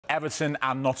Everton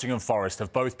and Nottingham Forest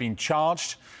have both been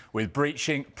charged with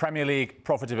breaching Premier League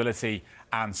profitability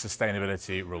and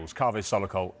sustainability rules. Kaveh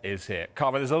Solhekol is here.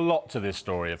 Kaveh, there's a lot to this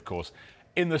story, of course.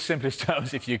 In the simplest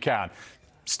terms, if you can,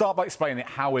 start by explaining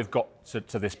how we've got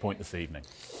to this point this evening.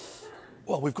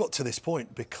 Well, we've got to this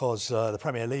point because the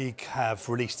Premier League have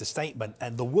released a statement,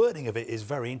 and the wording of it is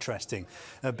very interesting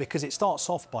because it starts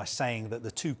off by saying that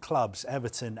the two clubs,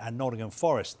 Everton and Nottingham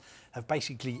Forest, have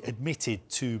basically admitted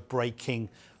to breaking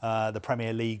the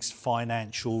Premier League's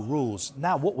financial rules.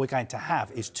 Now, what we're going to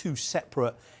have is two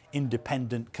separate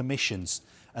independent commissions.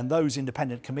 And those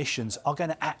independent commissions are going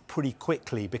to act pretty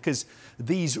quickly because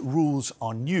these rules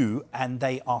are new and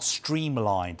they are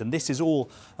streamlined. And this is all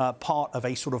part of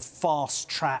a sort of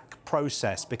fast-track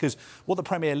process, because what the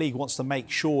Premier League wants to make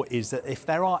sure is that if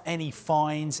there are any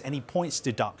fines, any points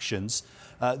deductions,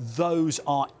 those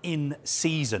are in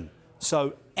season.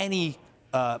 So any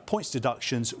points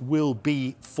deductions will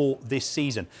be for this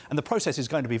season. And the process is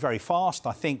going to be very fast.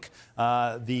 I think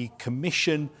the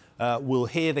Commission will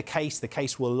hear the case. The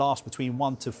case will last between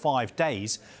 1 to 5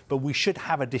 days, but we should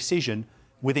have a decision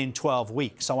within 12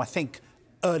 weeks. So I think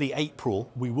early April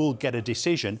we will get a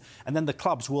decision, and then the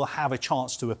clubs will have a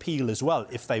chance to appeal as well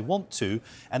if they want to,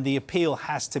 and the appeal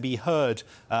has to be heard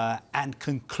and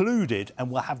concluded,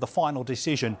 and we'll have the final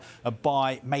decision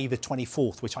by May the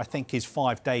 24th, which I think is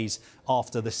 5 days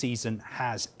after the season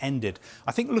has ended.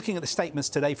 I think looking at the statements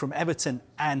today from Everton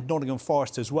and Nottingham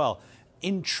Forest as well,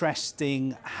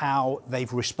 interesting how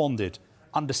they've responded.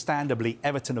 Understandably,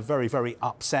 Everton are very, very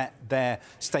upset. Their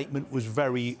statement was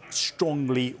very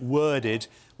strongly worded,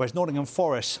 whereas Nottingham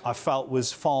Forest, I felt,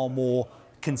 was far more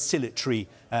conciliatory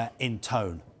in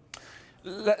tone.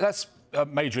 Let's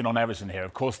major in on Everton here.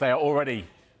 Of course, they are already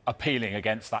appealing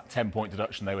against that 10-point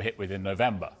deduction they were hit with in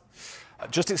November.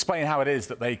 Just explain how it is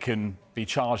that they can be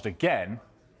charged again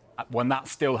when that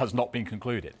still has not been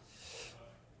concluded.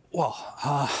 Well,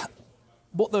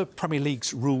 what the Premier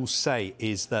League's rules say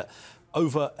is that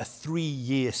over a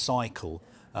 3-year cycle,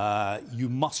 you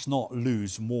must not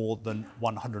lose more than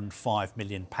 £105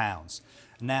 million.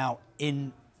 Now,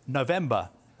 in November,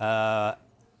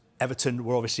 Everton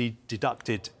were obviously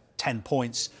deducted 10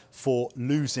 points for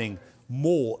losing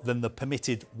more than the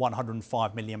permitted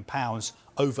 £105 million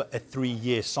over a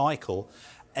 3-year cycle.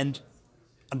 And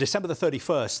on December the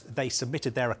 31st, they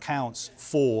submitted their accounts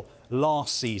for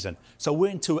last season. So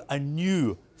we're into a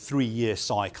new 3-year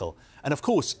cycle. And of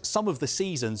course, some of the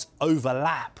seasons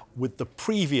overlap with the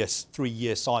previous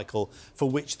 3-year cycle for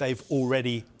which they've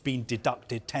already been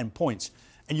deducted 10 points.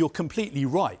 And you're completely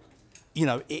right. You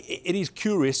know, it is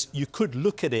curious. You could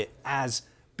look at it as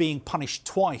being punished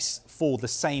twice for the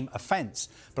same offence.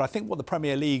 But I think what the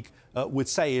Premier League would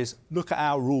say is, look at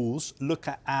our rules, look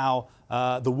at our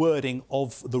the wording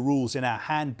of the rules in our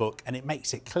handbook, and it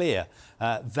makes it clear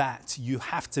that you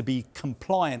have to be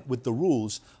compliant with the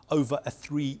rules over a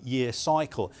 3-year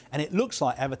cycle. And it looks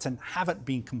like Everton haven't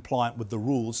been compliant with the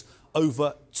rules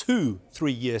over 2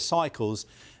 3-year cycles.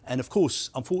 And of course,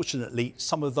 unfortunately,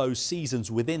 some of those seasons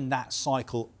within that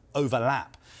cycle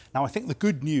overlap. Now, I think the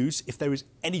good news, if there is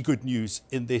any good news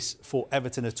in this for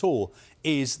Everton at all,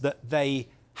 is that they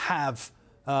have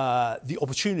the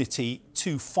opportunity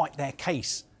to fight their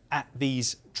case at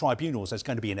these tribunals. There's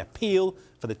going to be an appeal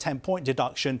for the 10-point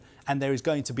deduction, and there is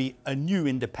going to be a new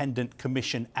independent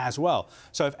commission as well.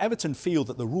 So if Everton feel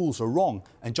that the rules are wrong,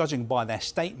 and judging by their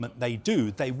statement they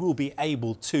do, they will be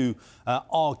able to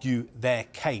argue their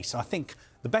case. I think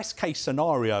the best case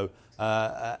scenario,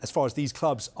 as far as these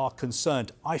clubs are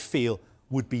concerned, I feel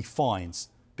would be fines.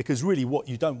 Because really what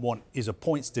you don't want is a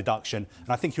points deduction. And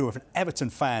I think if you're an Everton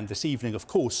fan this evening, of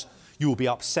course, you will be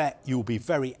upset, you will be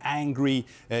very angry,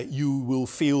 you will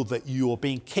feel that you're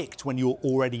being kicked when you're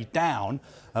already down,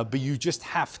 but you just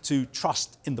have to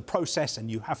trust in the process,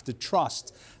 and you have to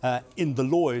trust in the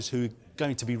lawyers who are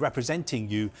going to be representing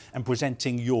you and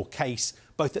presenting your case,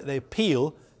 both at the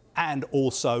appeal and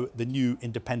also the new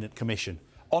independent commission.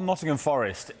 On Nottingham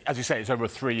Forest, as you say, it's over a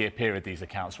 3-year period, these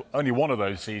accounts. Only one of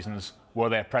those seasons were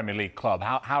their Premier League club.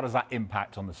 How does that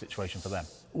impact on the situation for them?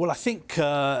 Well, I think,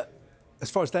 as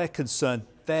far as they're concerned,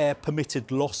 their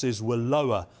permitted losses were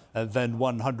lower than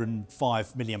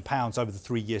 £105 million over the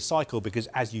 3-year cycle because,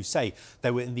 as you say,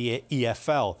 they were in the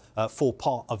EFL for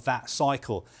part of that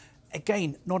cycle.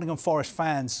 Again, Nottingham Forest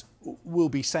fans will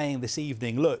be saying this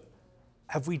evening, look,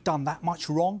 have we done that much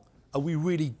wrong? Are we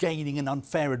really gaining an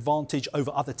unfair advantage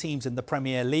over other teams in the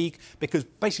Premier League? Because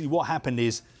basically what happened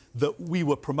is that we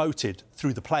were promoted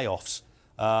through the playoffs.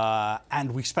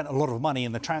 and we spent a lot of money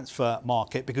in the transfer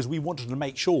market because we wanted to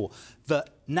make sure that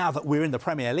now that we're in the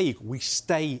Premier League, we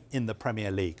stay in the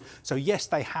Premier League. So yes,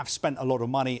 they have spent a lot of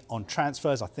money on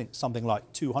transfers. I think something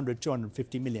like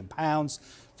 250 million pounds.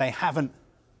 They haven't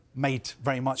made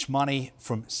very much money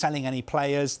from selling any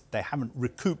players. They haven't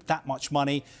recouped that much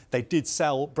money. They did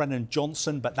sell Brennan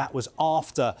Johnson, but that was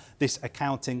after this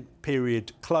accounting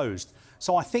period closed.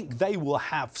 So I think they will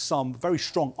have some very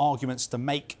strong arguments to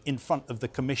make in front of the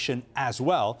Commission as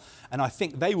well. And I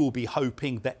think they will be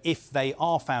hoping that if they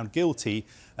are found guilty,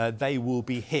 they will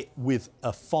be hit with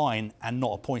a fine and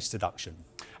not a points deduction.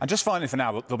 And just finally for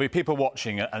now, there'll be people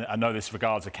watching, and I know this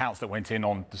regards accounts that went in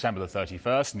on December the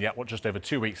 31st, and yet just over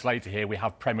 2 weeks later here, we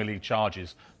have Premier League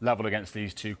charges levelled against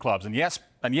these two clubs. And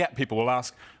yet people will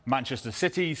ask, Manchester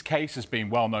City's case has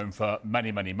been well known for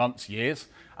many, many months, years,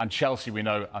 and Chelsea, we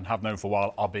know and have known for a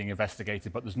while, are being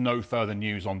investigated, but there's no further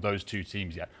news on those two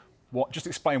teams yet. Just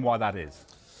explain why that is.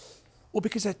 Well,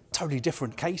 because they're totally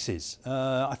different cases.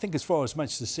 I think as far as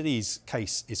Manchester City's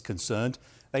case is concerned,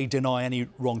 they deny any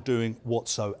wrongdoing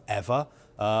whatsoever.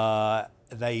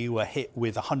 They were hit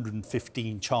with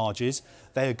 115 charges.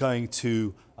 They are going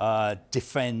to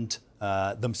defend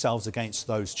themselves against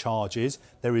those charges.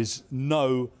 There is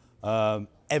no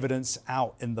evidence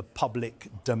out in the public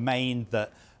domain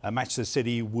that Manchester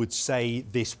City would say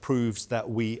this proves that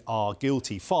we are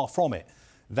guilty. Far from it.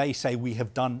 They say we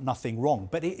have done nothing wrong.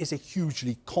 But it is a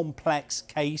hugely complex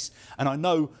case. And I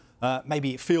know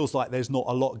maybe it feels like there's not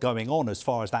a lot going on as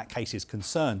far as that case is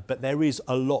concerned, but there is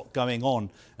a lot going on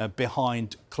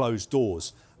behind closed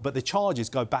doors. But the charges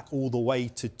go back all the way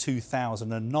to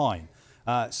 2009.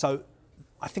 So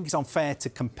I think it's unfair to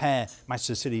compare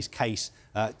Manchester City's case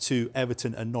to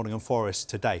Everton and Nottingham Forest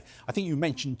today. I think you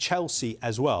mentioned Chelsea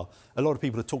as well. A lot of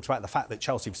people have talked about the fact that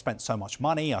Chelsea have spent so much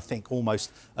money, I think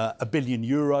almost €1 billion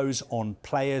on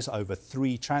players over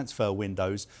 3 transfer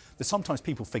windows, that sometimes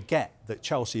people forget that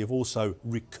Chelsea have also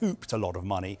recouped a lot of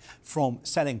money from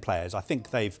selling players. I think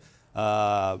they've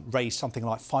raised something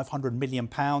like £500 million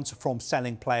from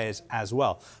selling players as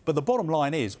well. But the bottom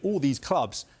line is all these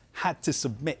clubs had to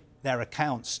submit their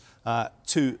accounts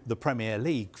to the Premier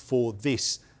League for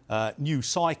this new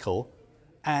cycle,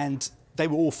 and they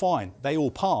were all fine. They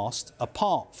all passed,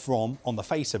 apart from, on the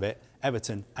face of it,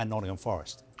 Everton and Nottingham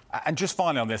Forest. And just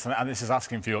finally on this, and this is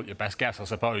asking for your best guess, I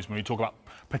suppose, when we talk about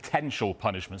potential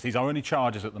punishments. These are only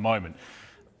charges at the moment.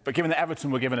 But given that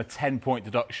Everton were given a 10-point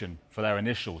deduction for their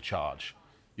initial charge,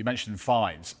 you mentioned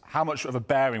fines. How much of a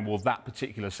bearing will that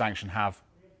particular sanction have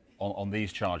on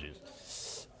these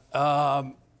charges?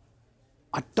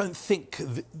 I don't think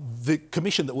the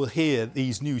commission that will hear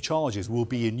these new charges will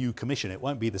be a new commission. It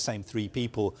won't be the same 3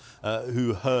 people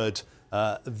who heard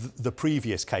the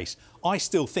previous case. I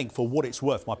still think, for what it's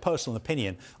worth, my personal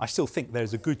opinion, I still think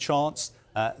there's a good chance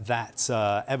that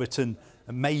Everton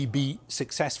may be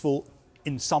successful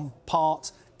in some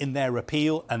part in their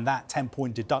appeal, and that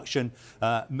 10-point deduction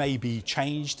may be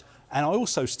changed. And I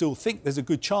also still think there's a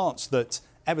good chance that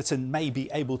Everton may be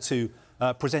able to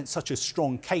present such a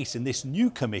strong case in this new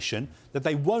commission that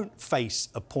they won't face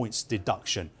a points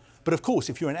deduction. But of course,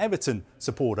 if you're an Everton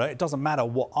supporter, it doesn't matter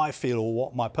what I feel or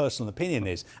what my personal opinion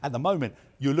is. At the moment,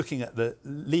 you're looking at the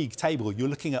league table, you're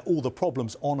looking at all the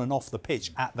problems on and off the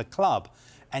pitch at the club,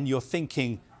 and you're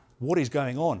thinking, what is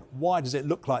going on? Why does it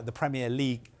look like the Premier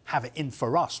League have it in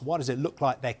for us? Why does it look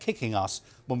like they're kicking us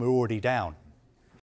when we're already down?